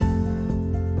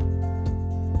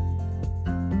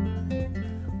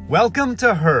Welcome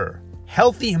to Her,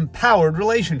 Healthy Empowered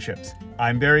Relationships.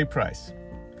 I'm Barry Price.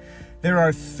 There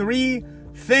are 3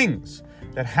 things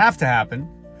that have to happen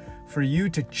for you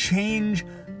to change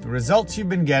the results you've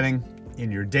been getting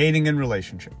in your dating and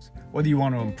relationships. Whether you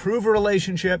want to improve a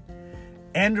relationship,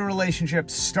 end a relationship,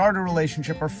 start a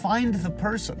relationship, or find the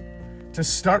person to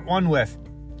start one with,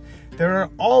 there are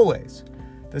always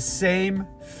the same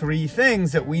 3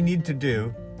 things that we need to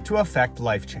do to affect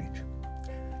life change.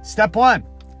 Step 1,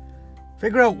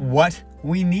 figure out what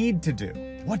we need to do.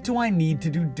 What do I need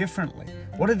to do differently?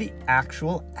 What are the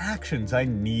actual actions I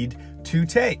need to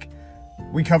take?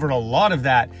 We covered a lot of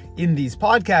that in these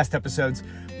podcast episodes,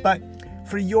 but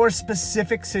for your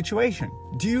specific situation,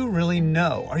 do you really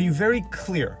know? Are you very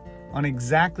clear on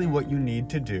exactly what you need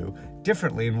to do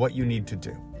differently and what you need to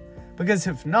do? Because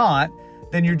if not,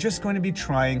 then you're just going to be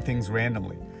trying things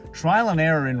randomly. Trial and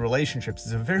error in relationships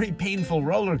is a very painful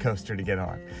roller coaster to get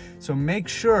on. So make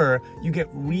sure you get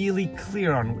really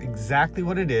clear on exactly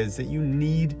what it is that you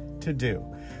need to do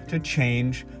to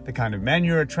change the kind of men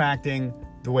you're attracting,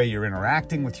 the way you're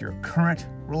interacting with your current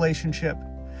relationship,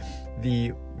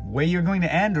 the way you're going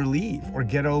to end or leave or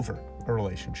get over a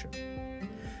relationship.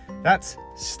 That's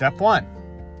step 1.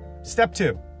 Step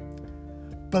 2,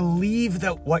 believe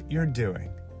that what you're doing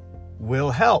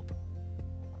will help.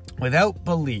 Without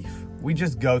belief, we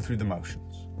just go through the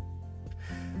motions.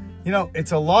 You know,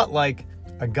 it's a lot like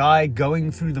a guy going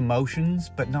through the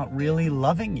motions but not really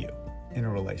loving you in a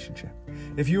relationship.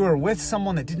 If you were with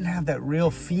someone that didn't have that real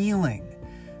feeling,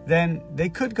 then they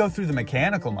could go through the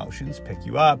mechanical motions, pick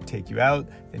you up, take you out.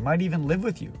 They might even live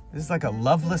with you. This is like a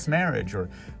loveless marriage, or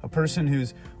a person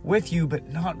who's with you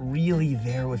but not really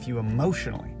there with you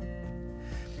emotionally.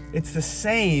 It's the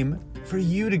same for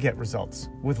you to get results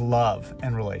with love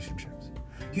and relationships.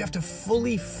 You have to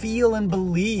fully feel and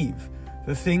believe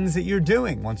the things that you're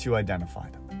doing once you identify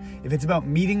them. If it's about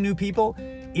meeting new people,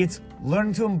 it's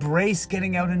learning to embrace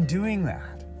getting out and doing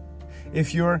that.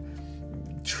 If you're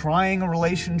trying a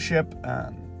relationship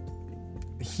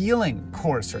healing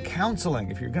course or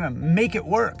counseling, if you're going to make it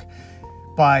work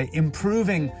by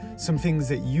improving some things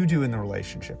that you do in the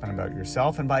relationship and about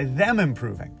yourself, and by them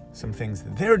improving some things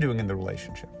that they're doing in the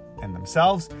relationship and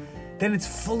themselves, then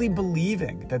it's fully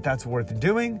believing that that's worth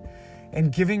doing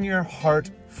and giving your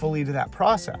heart fully to that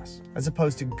process, as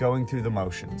opposed to going through the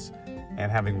motions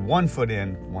and having one foot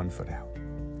in, one foot out.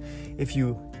 If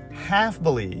you half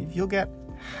believe, you'll get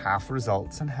half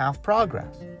results and half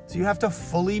progress. So you have to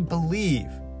fully believe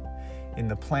in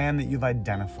the plan that you've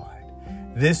identified.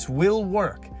 This will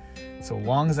work so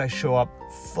long as I show up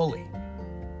fully.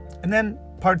 And then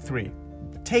part 3,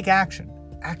 take action.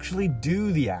 Actually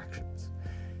do the actions.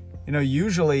 You know,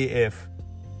 usually if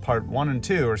part 1 and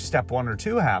 2 or step 1 or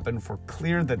 2 happen, if we're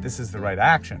clear that this is the right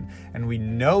action and we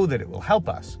know that it will help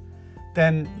us,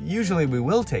 then usually we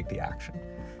will take the action.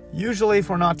 Usually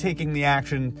if we're not taking the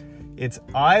action, it's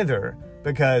either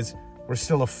because we're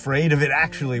still afraid of it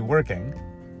actually working.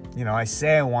 You know, I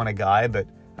say I want a guy, but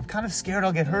I'm kind of scared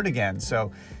I'll get hurt again.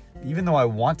 So even though I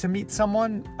want to meet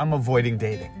someone, I'm avoiding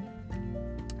dating.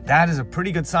 That is a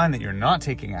pretty good sign that you're not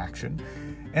taking action,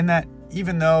 and that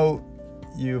even though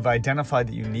you've identified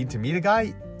that you need to meet a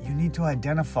guy, you need to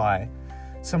identify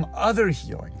some other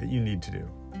healing that you need to do,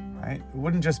 right? It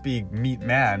wouldn't just be meet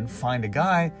man, find a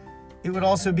guy. It would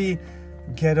also be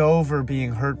get over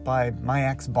being hurt by my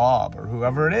ex Bob or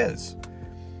whoever it is,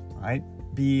 right?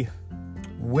 Be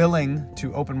willing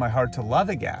to open my heart to love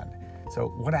again. So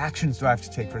what actions do I have to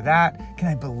take for that? Can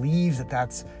I believe that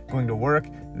that's going to work?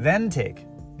 Then take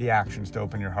the actions to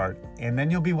open your heart, and then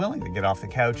you'll be willing to get off the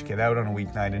couch, get out on a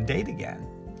weeknight, and date again.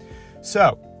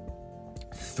 So,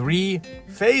 3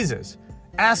 phases.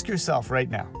 Ask yourself right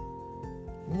now,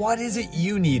 what is it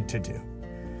you need to do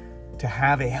to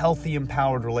have a healthy,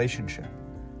 empowered relationship?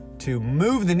 To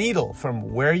move the needle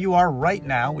from where you are right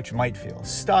now, which might feel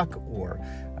stuck or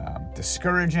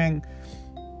discouraging.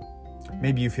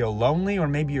 Maybe you feel lonely, or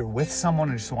maybe you're with someone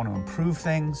and just want to improve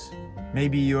things.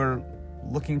 Maybe you're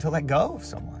looking to let go of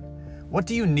someone. What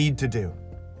do you need to do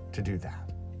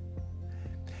that?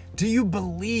 Do you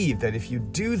believe that if you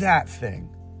do that thing,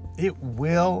 it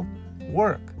will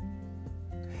work?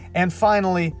 And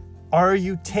finally, are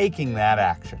you taking that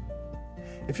action?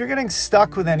 If you're getting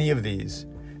stuck with any of these,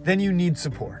 then you need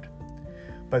support.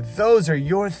 But those are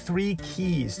your 3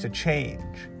 keys to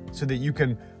change so that you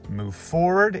can move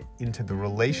forward into the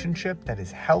relationship that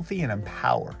is healthy and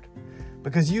empowered.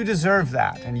 Because you deserve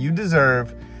that, and you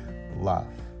deserve love.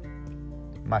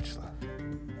 Much love.